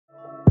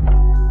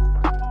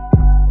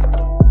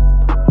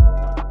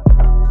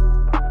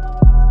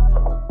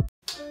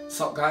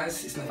What's up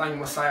guys, it's Nathaniel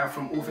Messiah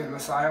from All Things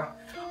Messiah.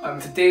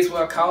 Today's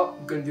workout,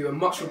 I'm going to do a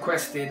much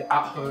requested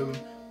at home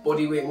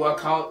bodyweight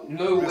workout.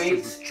 No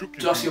weights,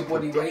 just your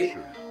body weight.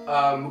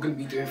 We're going to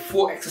be doing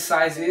 4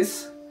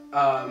 exercises,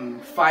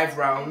 5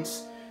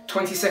 rounds,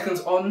 20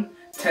 seconds on,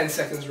 10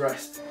 seconds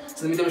rest.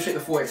 So let me demonstrate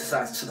the 4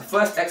 exercises. So the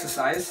first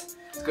exercise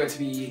is going to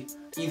be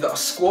either a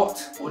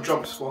squat or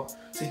jump squat.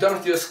 So you don't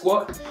have to do a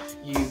squat,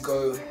 you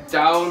go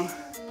down,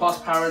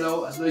 past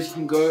parallel as low as you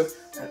can go,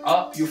 and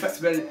up. Your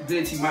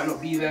flexibility might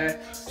not be there,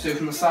 so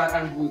from the side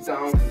angle,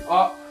 down and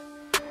up.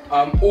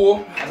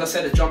 Or, as I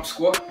said, a jump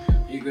squat.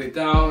 You go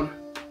down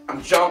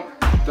and jump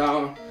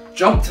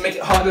to make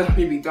it harder,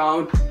 maybe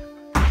down,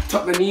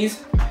 tuck the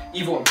knees,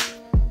 either one.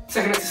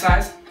 Second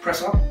exercise,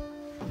 press up.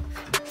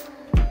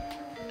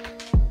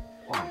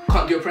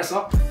 Can't do a press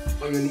up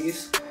on your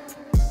knees.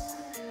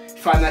 If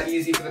you find that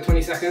easy for the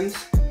 20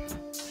 seconds,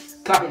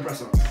 clap and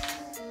press up.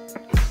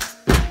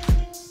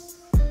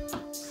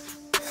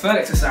 Third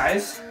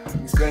exercise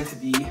is going to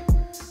be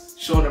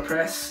shoulder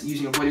press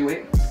using your body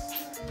weight.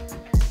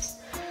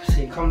 So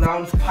you come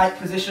down, pike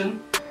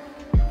position,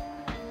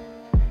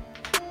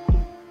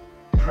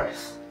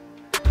 press.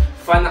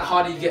 Find that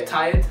harder you get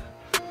tired.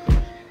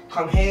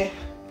 Come here,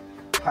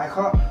 pike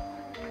up,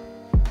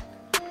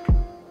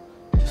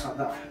 just like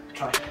that.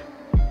 Try.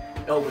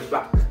 Elbows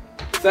back.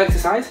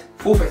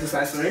 Fourth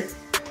exercise, sorry.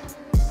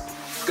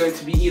 It's going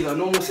to be either a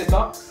normal sit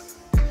up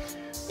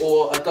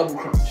or a double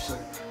crunch. So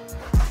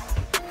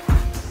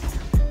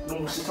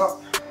normal sit up,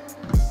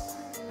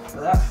 like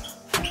that,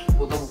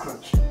 or double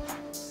crunch,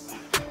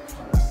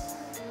 like that.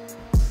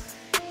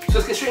 So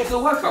let's get straight into the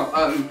workout.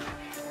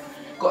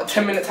 Got a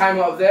 10-minute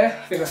timer up there,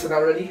 I think I said that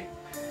already.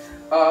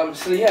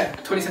 So yeah,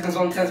 20 seconds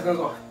on, 10 seconds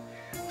off.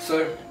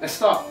 So let's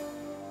start.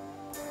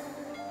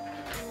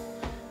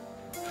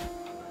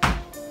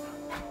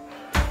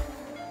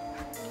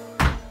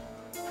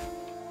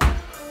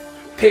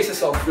 Pace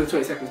yourself for the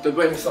 20 seconds, don't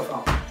burn yourself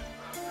out.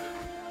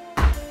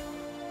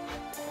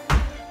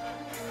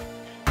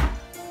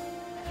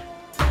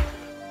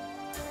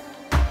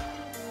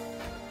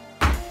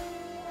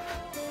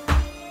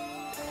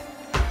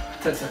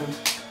 Ten seconds,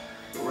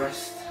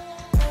 rest.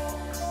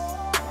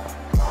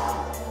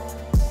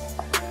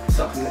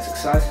 Start for the next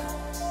exercise.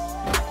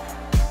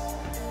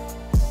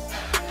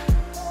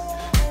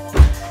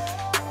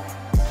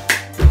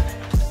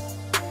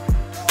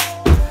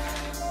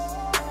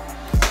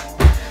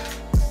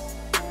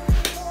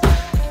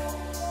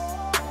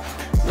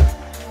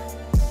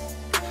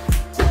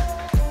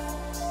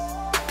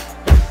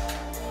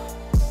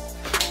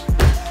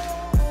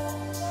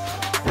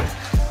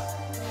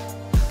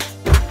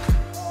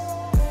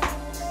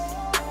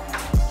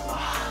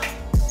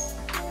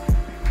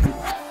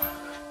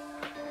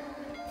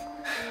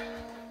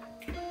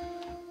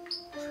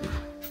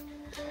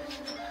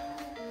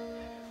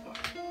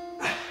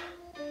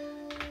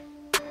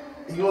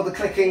 Ignore the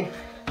clicking,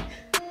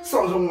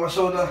 something's wrong with my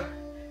shoulder.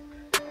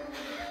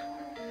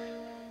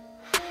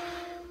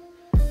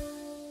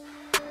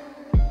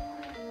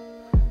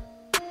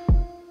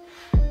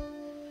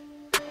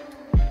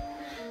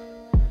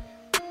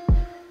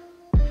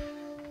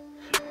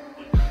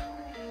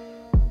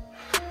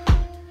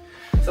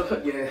 So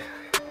put your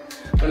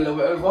a little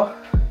bit over.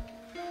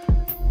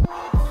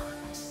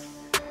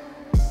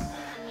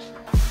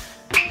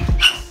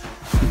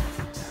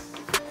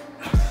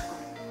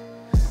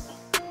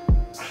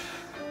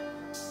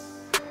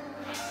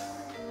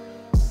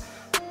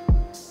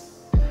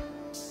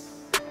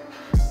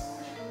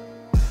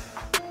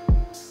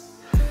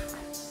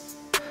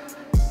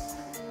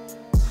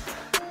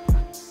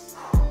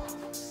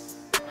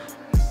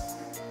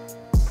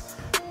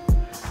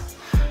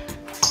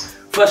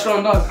 First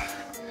round done.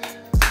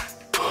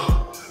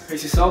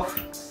 Pace yourself.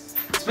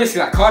 It's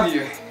basically like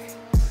cardio.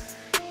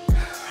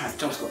 Alright,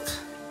 jump squats.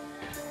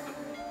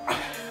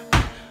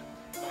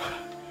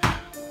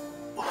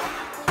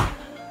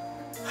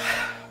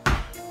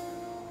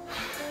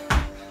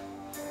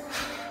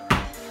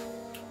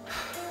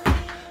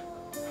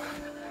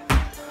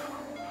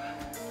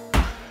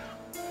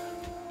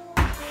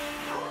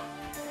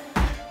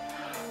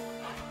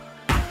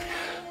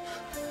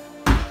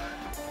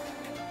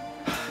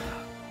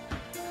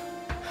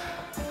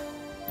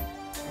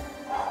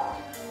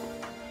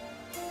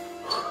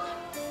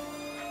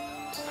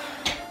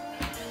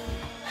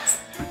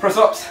 Press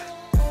ups.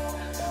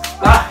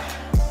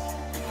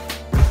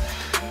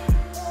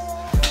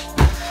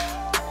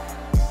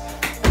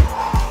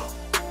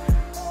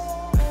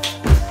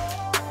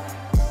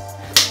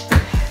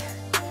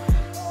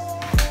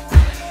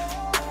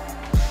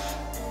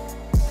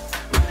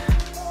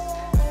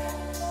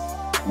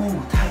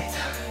 Ooh, tight.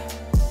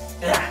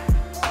 Yeah.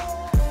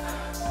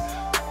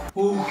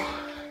 Ooh.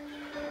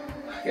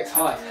 Gets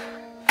hard.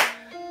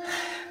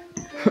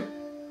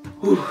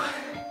 Ooh.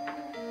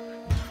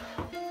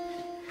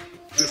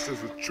 This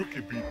is a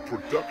Chucky Beat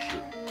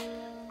production.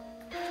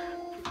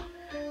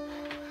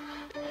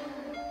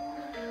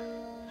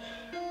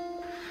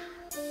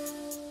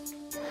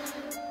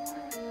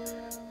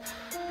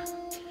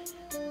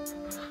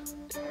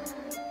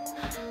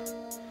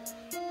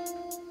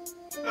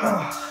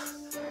 Squat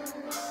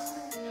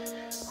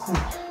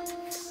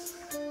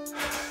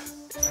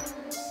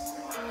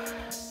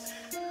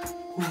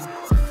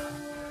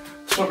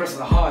presses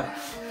are hard.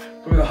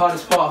 Probably the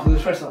hardest part of the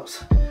press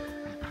ups.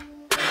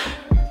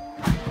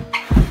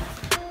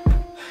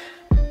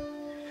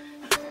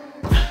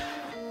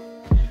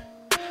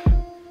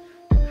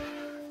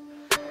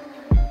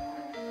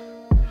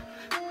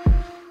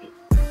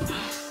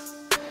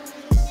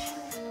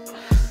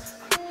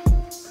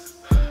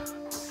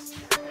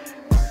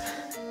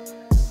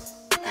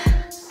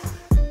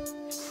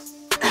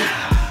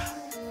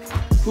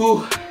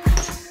 Ooh,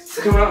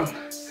 second round,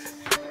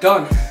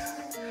 done.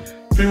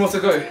 3 more to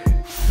go.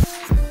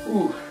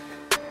 Ooh.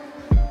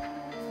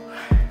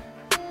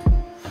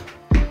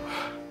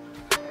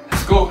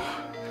 Let's go.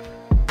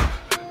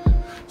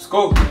 Let's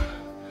go.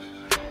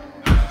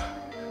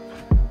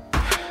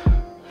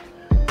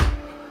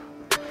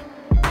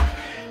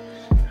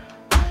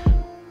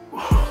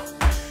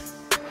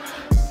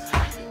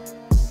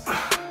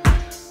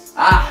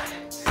 Ah.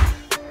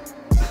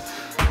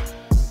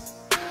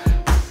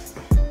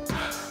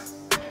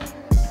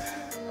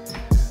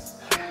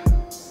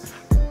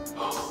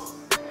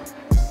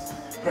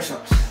 Press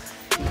ups.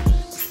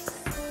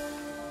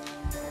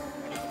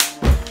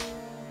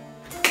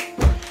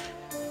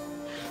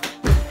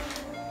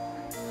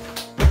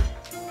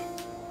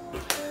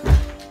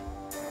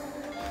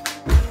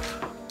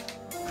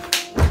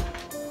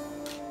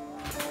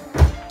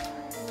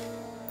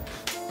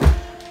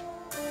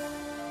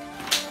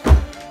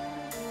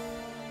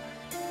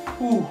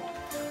 Ooh.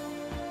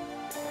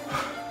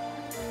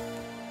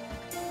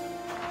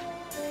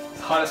 It's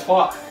the hardest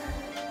part.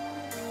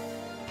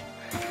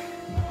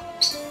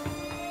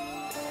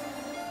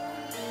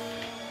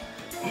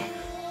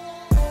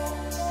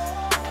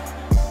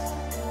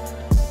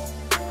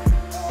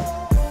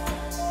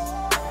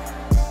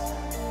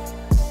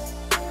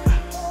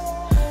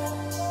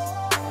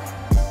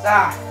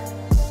 Ah.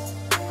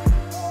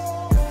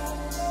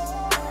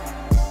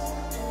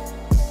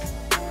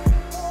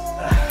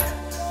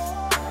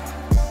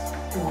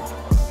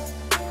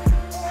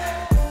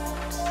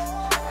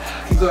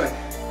 Keep going.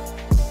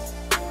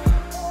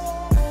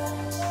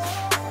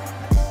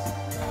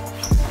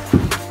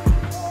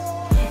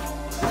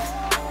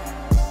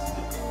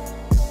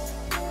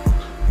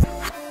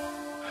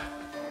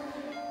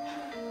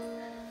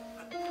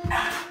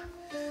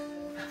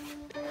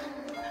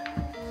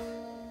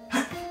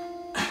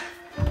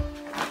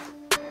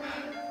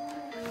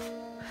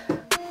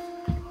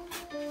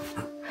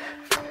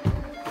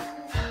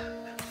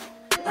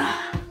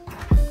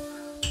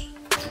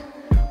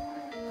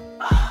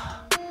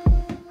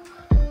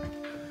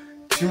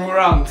 Two more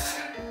rounds.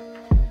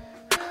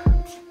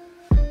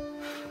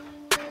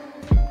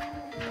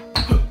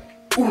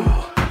 Ooh.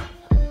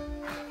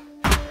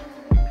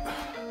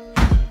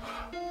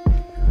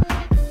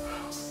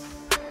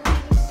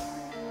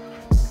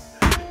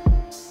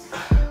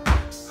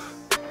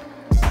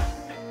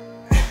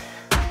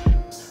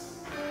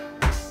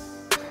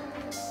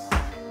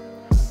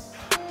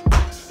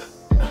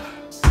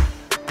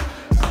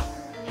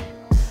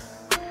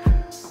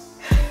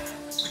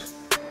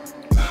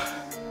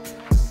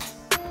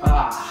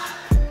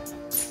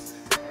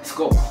 Let's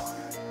go.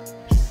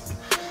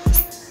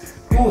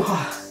 Ooh,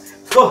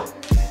 let's go.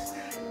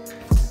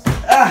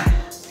 Ah.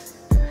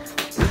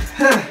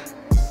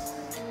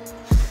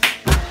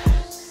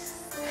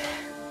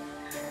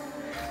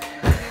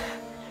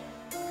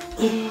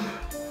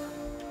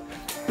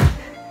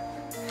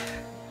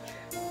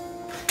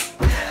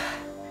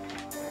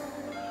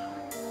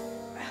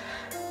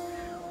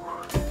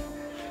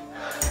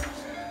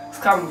 This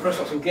kind of press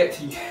ups will get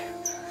to you.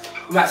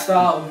 We might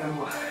start out with them,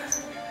 but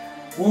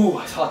ooh,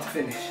 it's hard to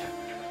finish.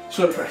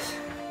 Shoulder press.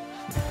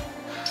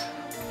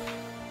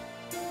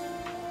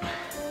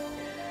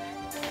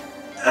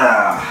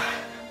 Ah.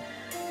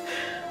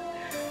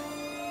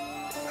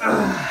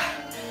 Ah.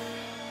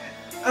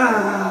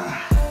 Ah.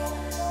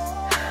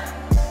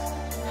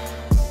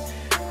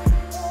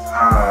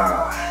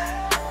 Ah.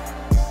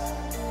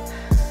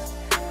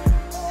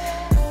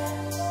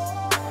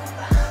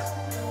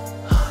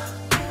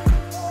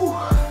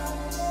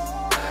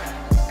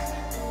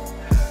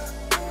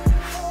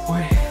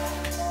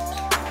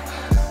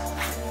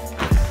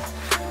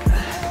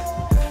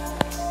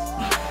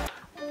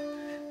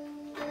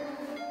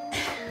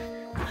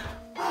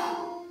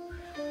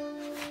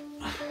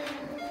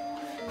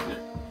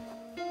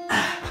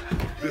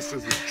 This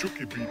is a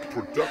Chucky Beat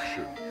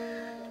production.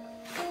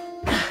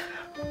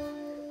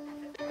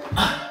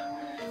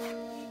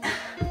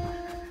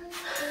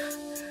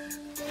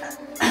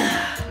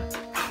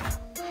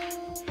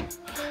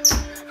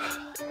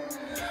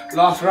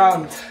 Last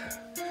round.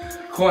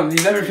 Come on,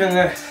 leave everything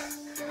there.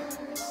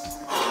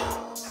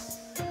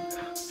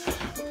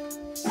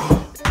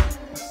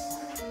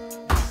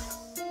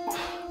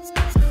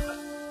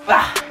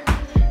 Ah.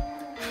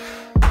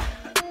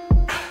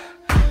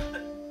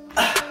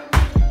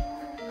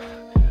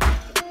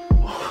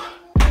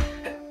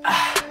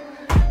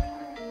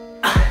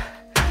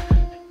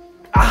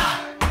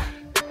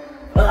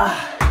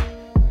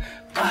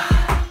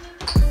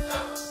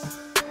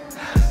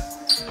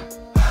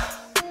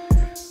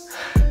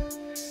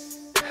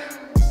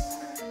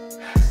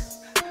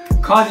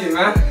 cardio,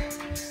 man.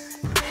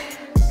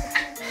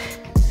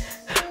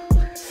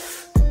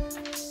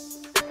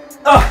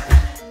 Ah.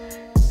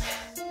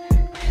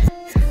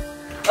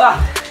 Ah.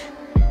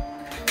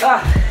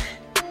 Ah.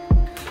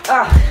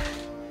 Ah.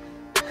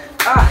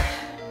 Ah.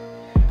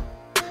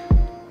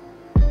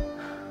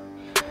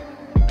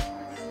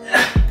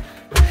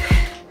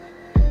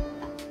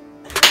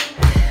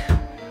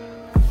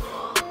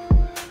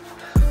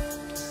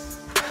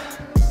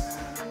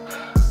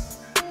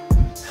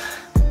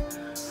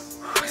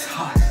 It's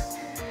hard.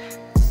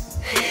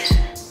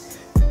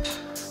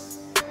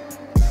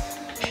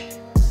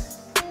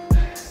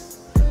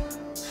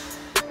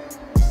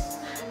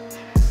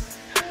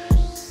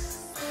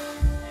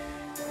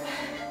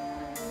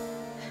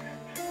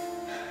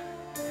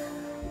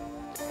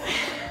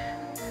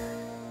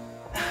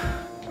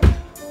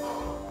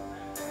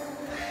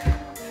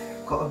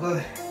 Gotta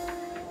go.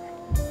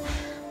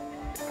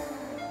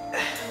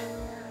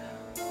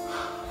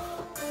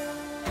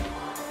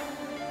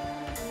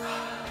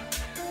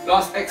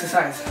 Last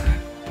exercise.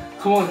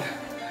 Come on.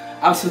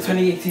 Amstel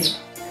 2018.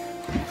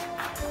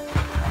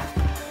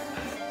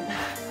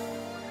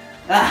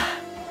 Ah.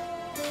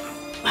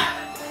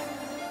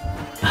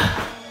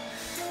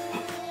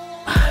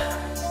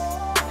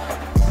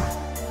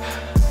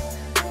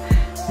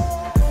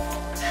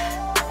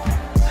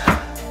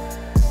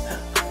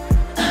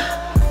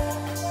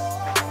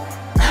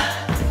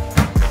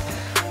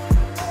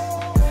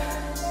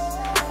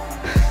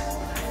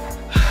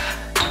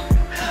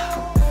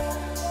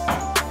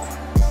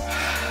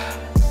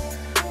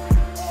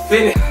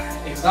 Finish.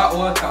 If that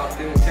workout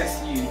didn't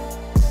test you,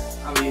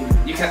 I mean,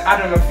 you can add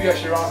on a few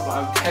extra rounds, but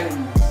I'm telling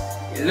you,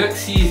 it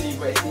looks easy,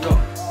 but it's not.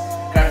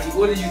 Guarantee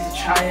all of you to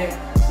try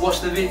it, watch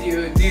the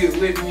video, do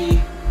it with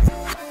me.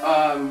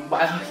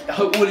 But I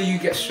hope all of you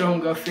get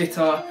stronger,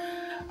 fitter.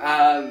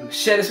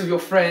 Share this with your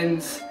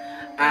friends,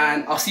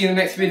 and I'll see you in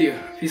the next video.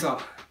 Peace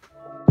out.